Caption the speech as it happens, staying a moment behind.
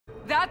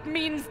That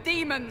means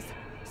demons.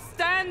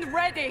 Stand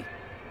ready.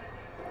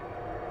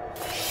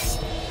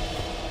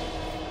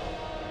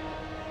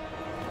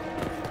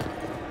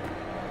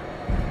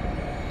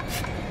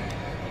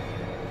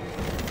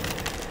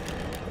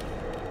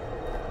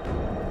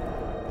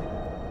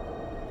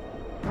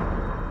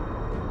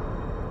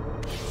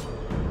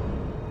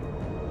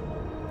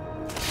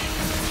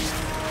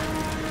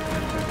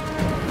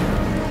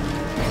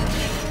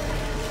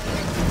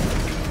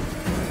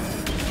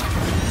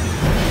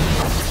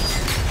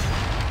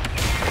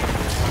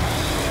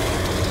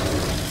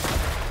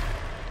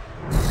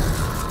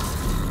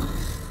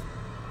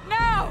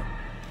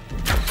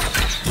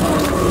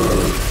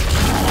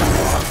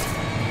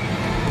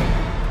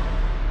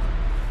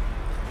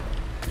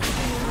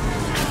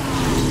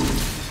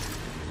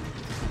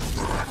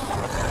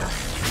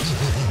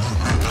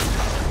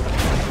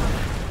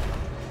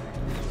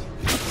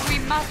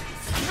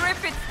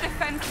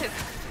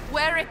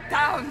 Wear it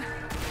down!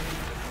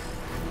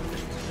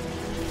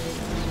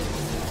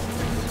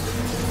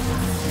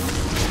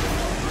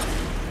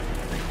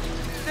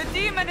 The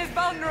demon is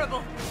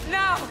vulnerable!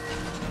 Now!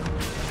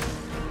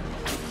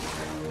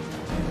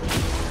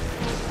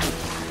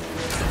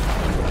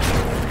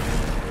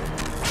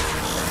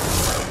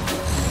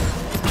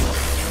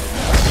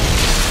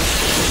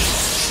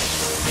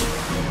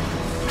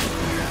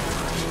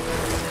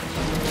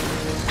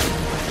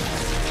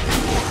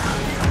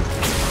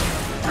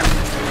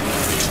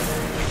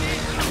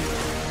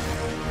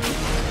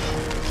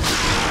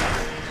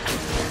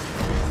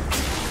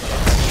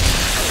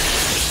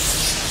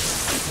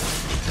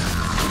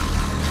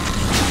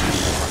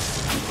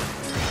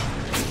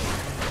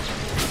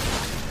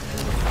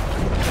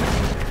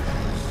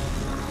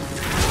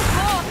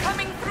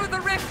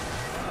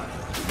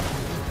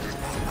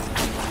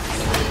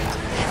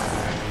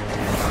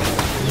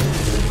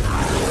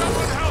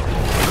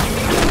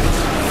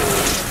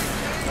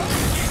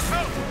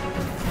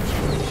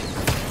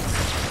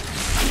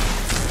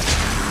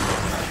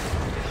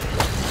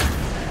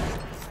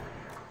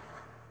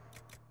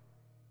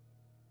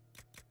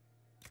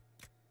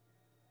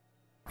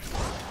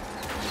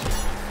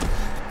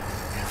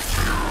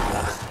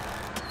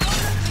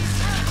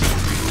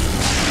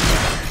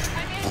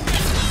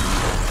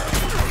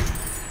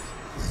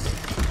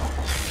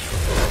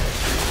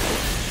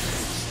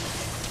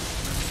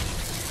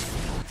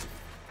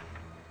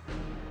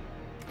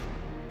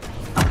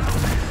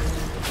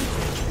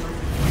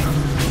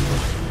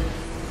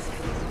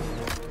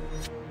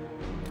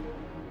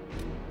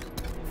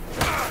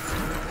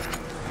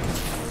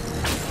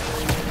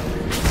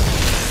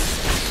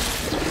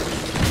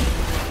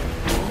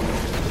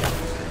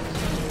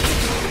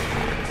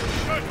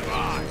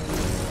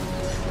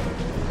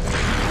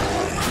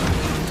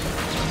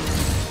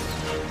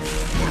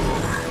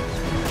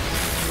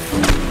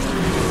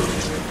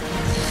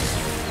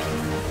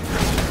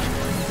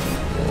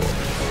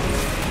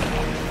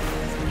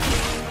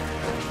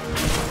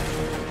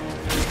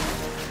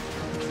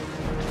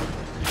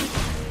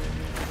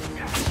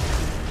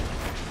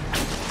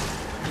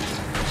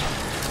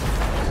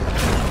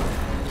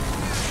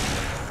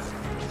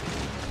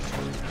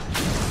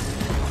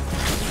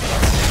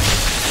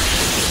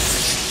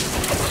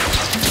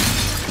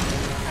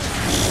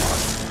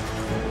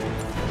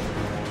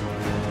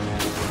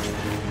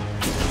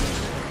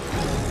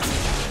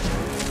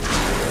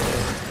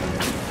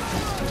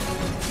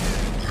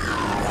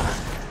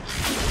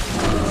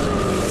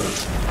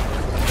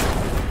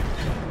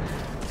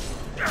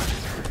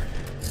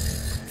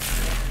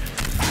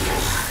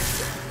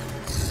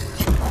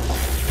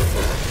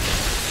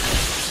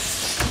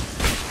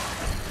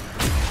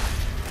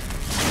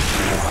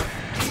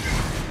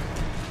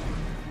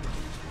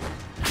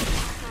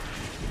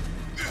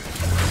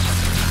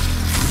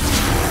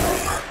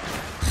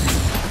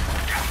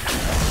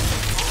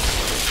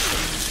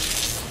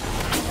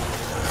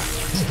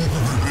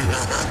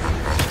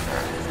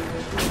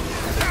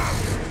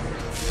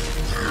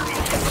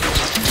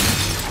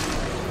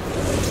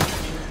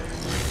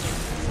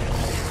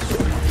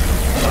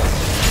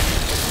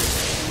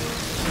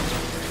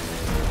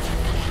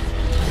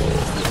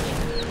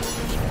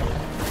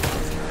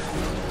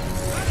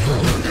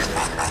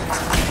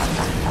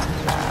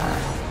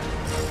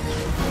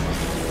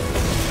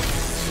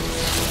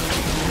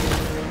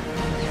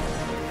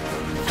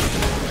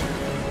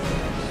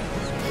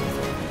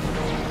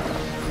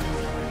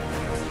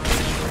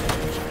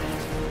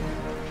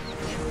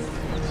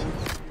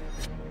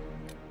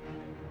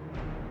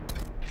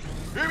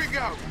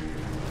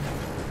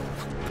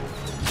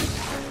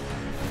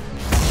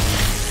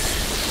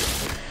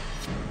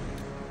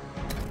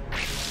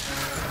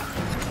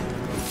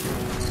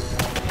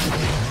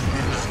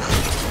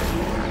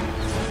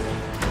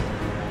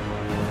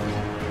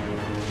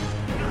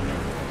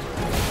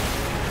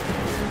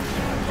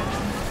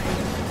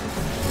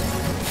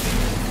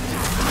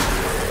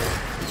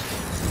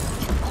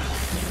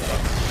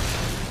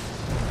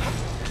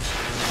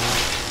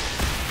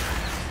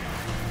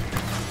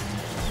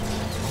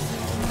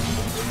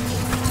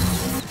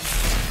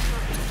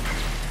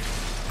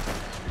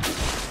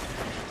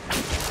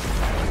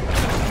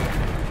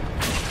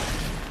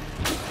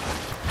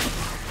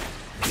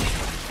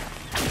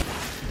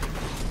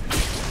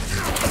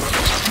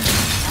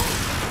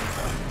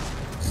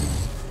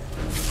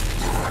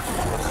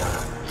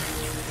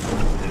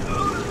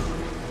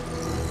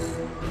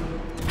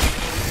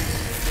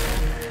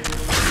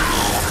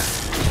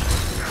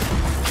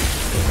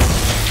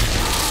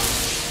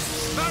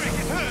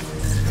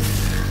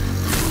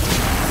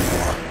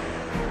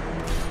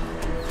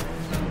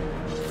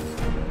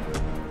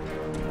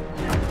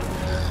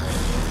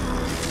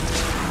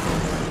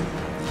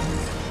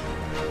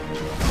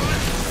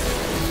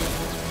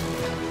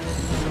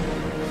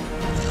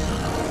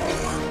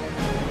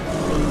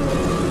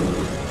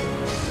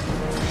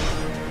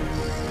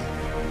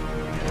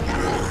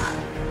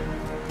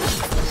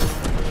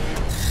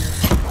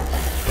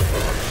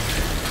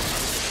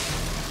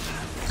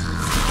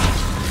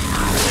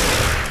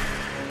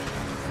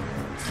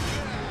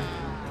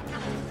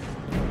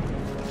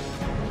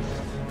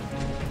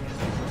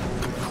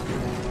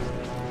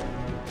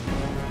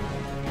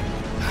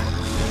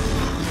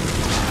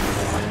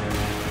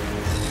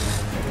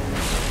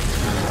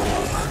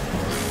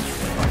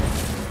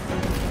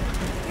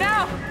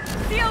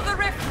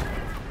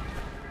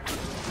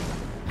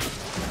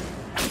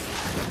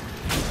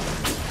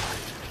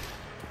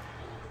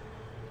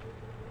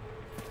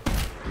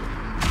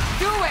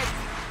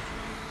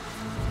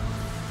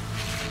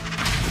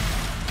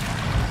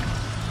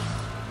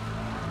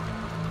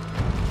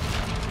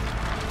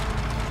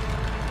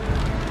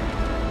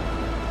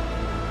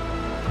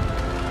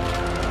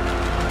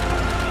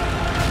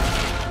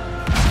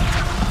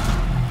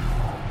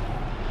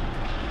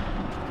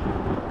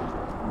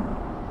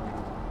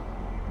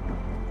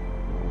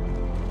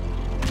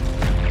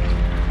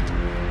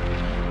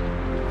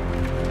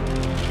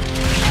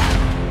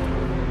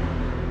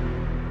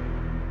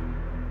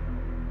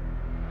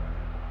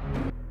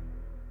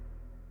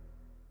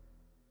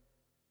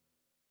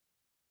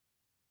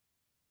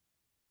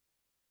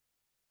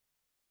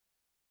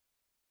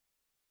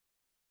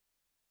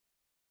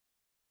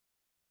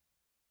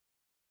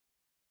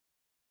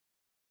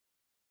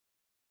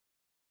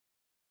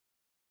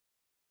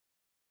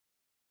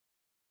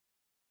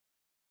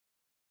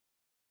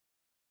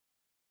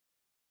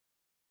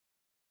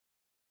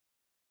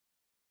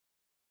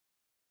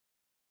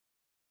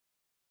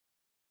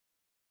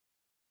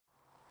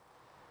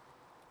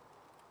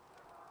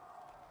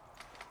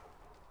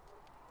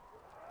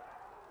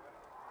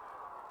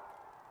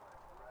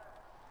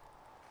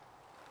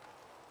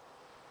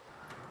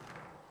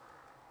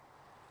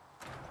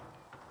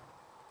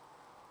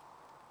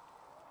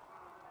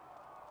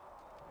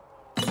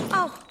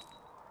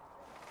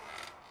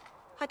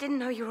 didn't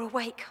know you were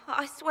awake,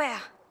 I swear.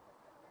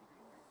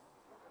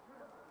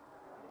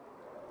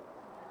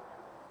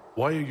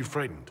 Why are you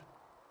frightened?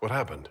 What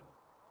happened?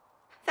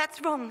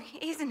 That's wrong,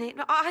 isn't it?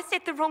 I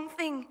said the wrong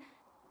thing.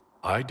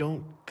 I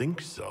don't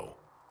think so.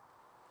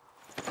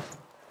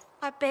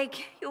 I beg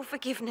your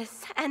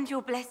forgiveness and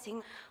your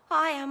blessing.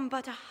 I am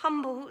but a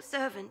humble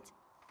servant.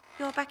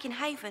 You're back in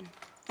Haven,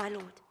 my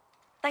lord.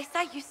 They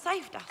say you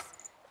saved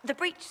us. The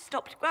breach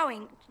stopped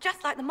growing,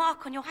 just like the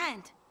mark on your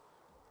hand.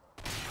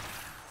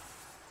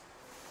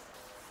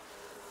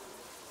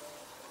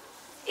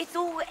 It's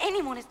all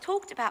anyone has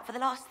talked about for the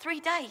last 3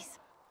 days.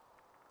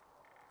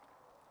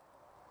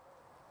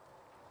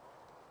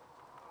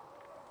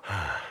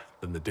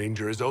 Then the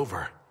danger is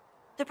over.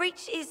 The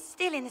breach is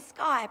still in the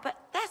sky, but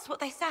that's what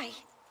they say.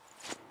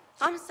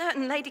 I'm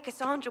certain Lady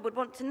Cassandra would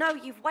want to know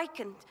you've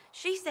wakened.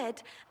 She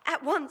said,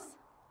 at once.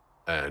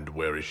 And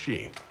where is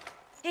she?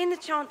 In the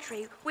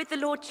Chantry, with the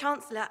Lord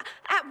Chancellor.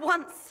 At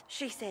once,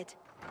 she said.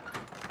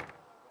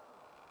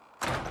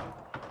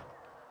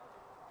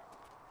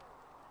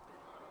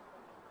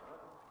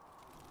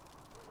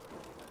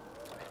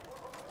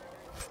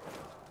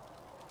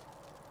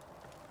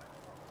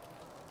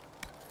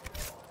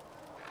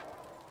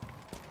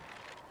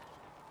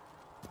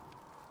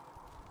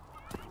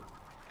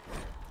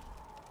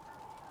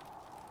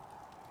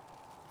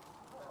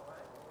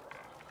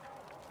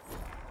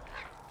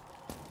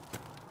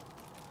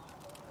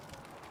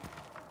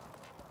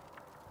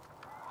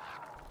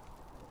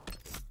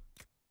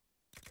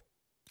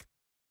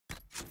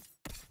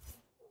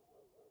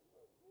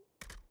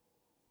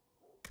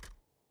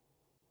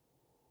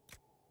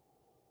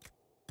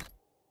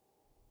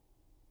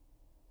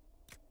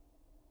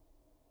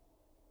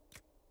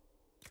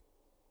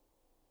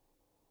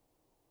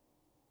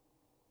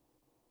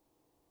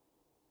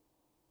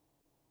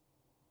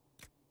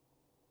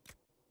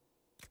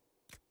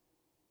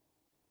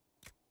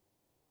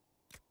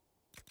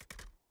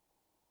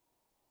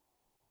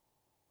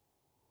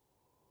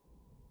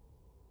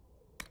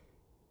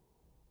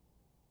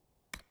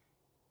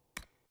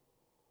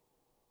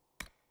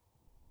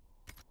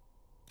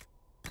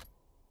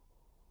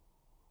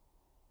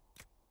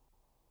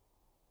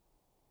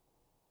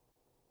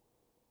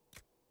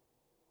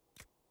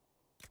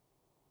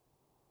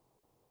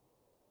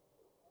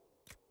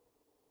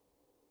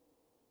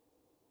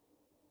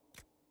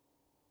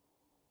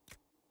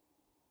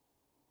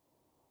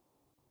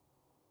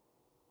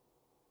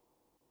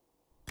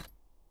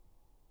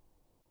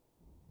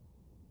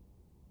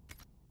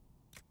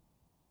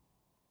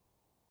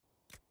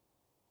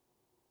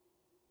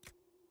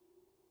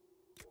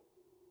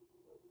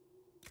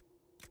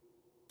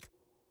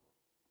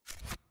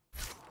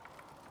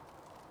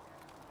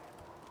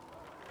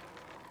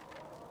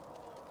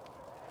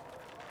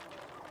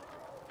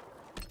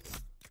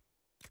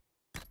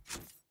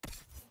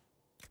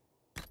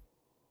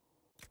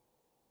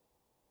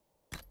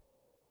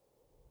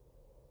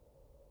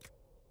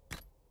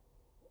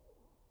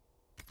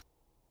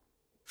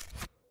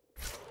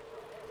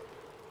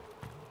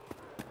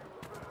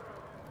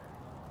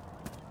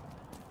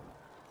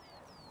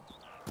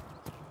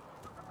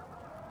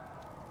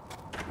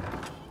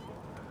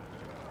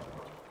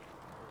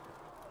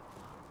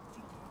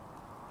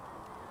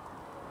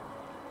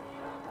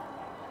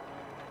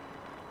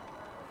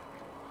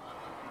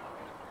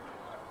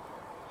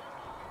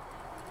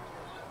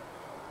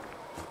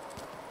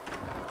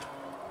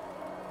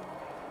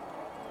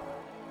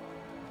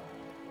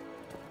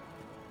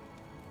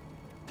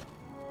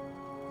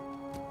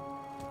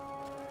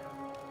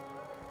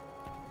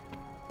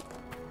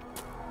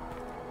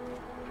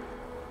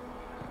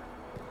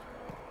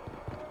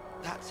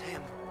 That's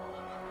him.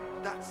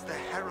 That's the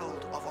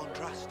Herald of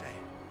Andraste.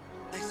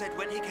 They said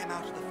when he came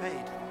out of the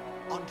Fade,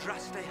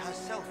 Andraste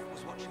herself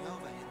was watching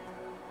over him.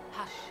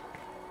 Hush.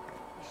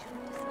 We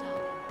shouldn't disturb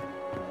him.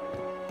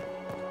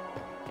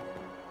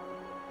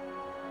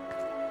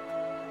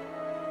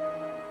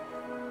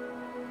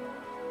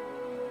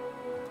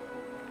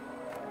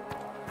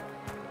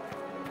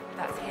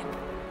 That's him.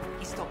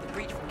 He stopped the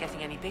breach from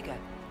getting any bigger.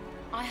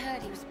 I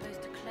heard he was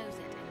supposed to close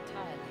it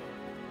entirely.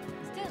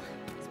 Still,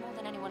 it's more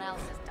than anyone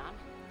else has done.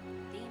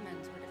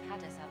 Demons would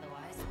have had us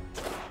otherwise.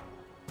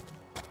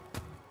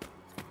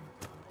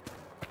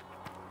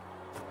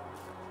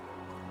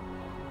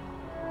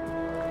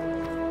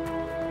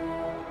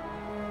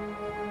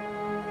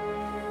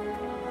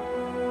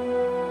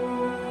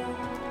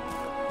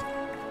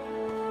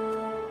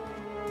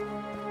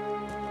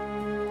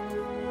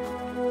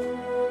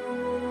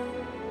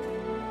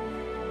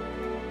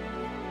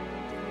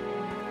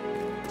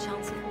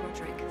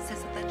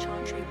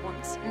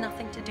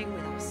 Nothing to do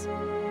with us.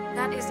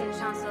 That isn't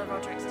Chancellor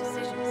Roderick's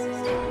decision,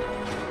 sister.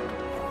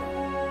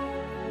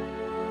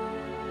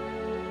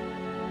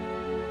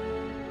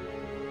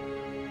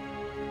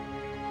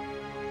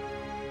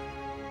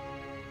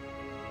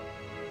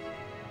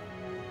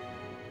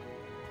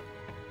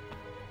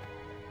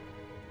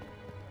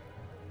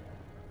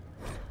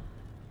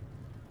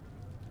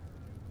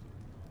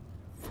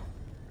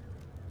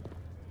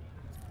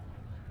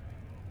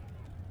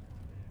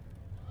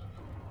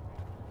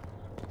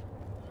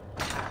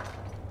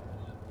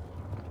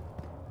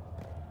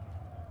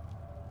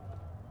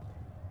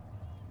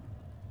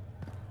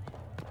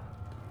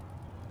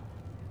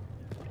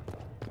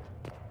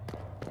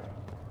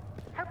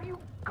 Have you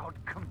gone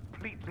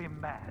completely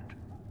mad?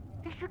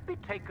 He should be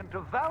taken to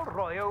Val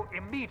Royo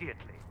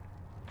immediately,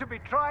 to be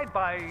tried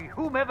by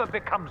whomever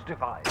becomes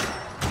divine.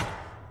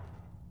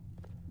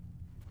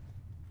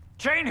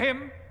 Chain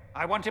him!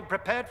 I want him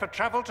prepared for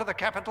travel to the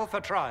capital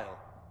for trial.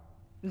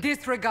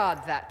 Disregard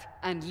that,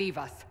 and leave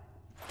us.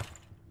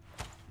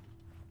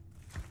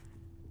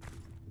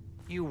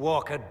 You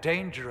walk a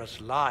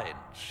dangerous line,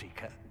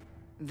 Seeker.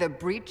 The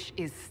breach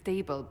is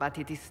stable, but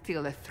it is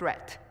still a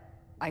threat.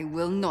 I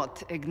will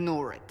not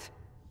ignore it.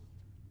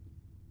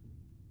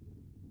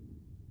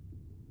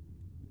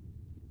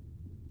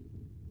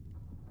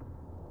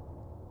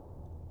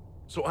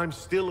 So I'm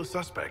still a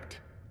suspect,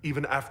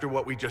 even after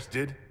what we just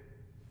did?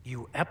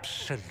 You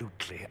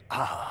absolutely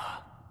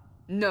are.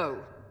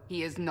 No,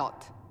 he is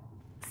not.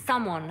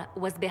 Someone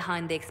was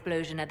behind the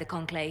explosion at the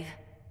Conclave.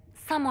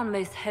 Someone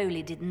most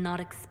holy did not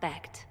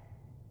expect.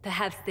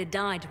 Perhaps they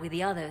died with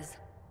the others,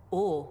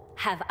 or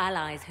have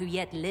allies who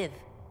yet live.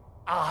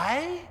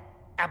 I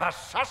am a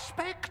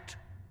suspect?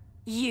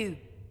 You,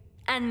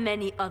 and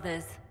many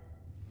others.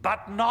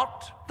 But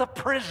not the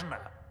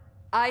prisoner.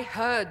 I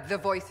heard the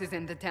voices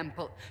in the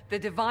temple. The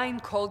Divine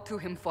called to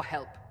him for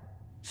help.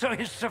 So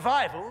his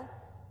survival,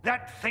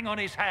 that thing on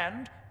his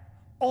hand,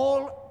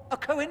 all a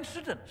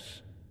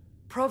coincidence?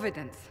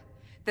 Providence.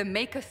 The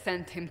Maker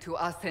sent him to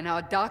us in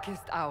our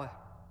darkest hour.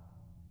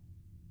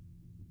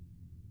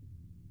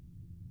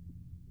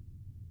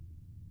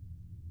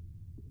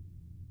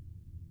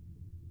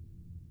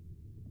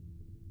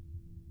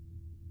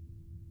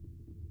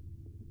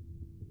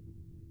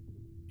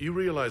 You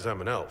realize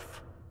I'm an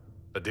elf.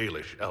 A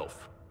Dalish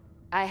elf.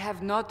 I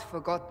have not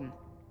forgotten.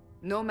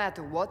 No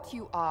matter what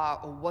you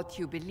are or what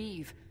you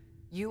believe,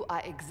 you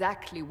are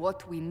exactly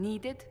what we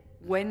needed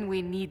when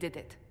we needed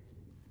it.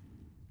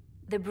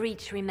 The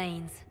breach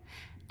remains,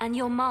 and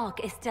your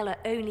mark is still our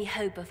only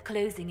hope of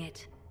closing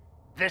it.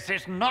 This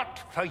is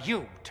not for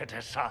you to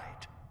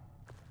decide.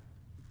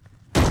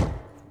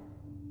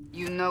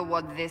 You know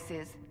what this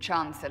is,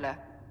 Chancellor.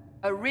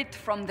 A writ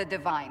from the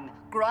Divine,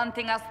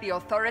 granting us the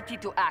authority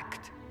to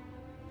act.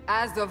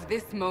 As of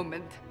this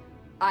moment,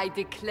 I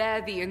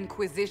declare the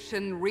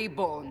Inquisition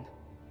reborn.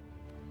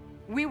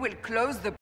 We will close the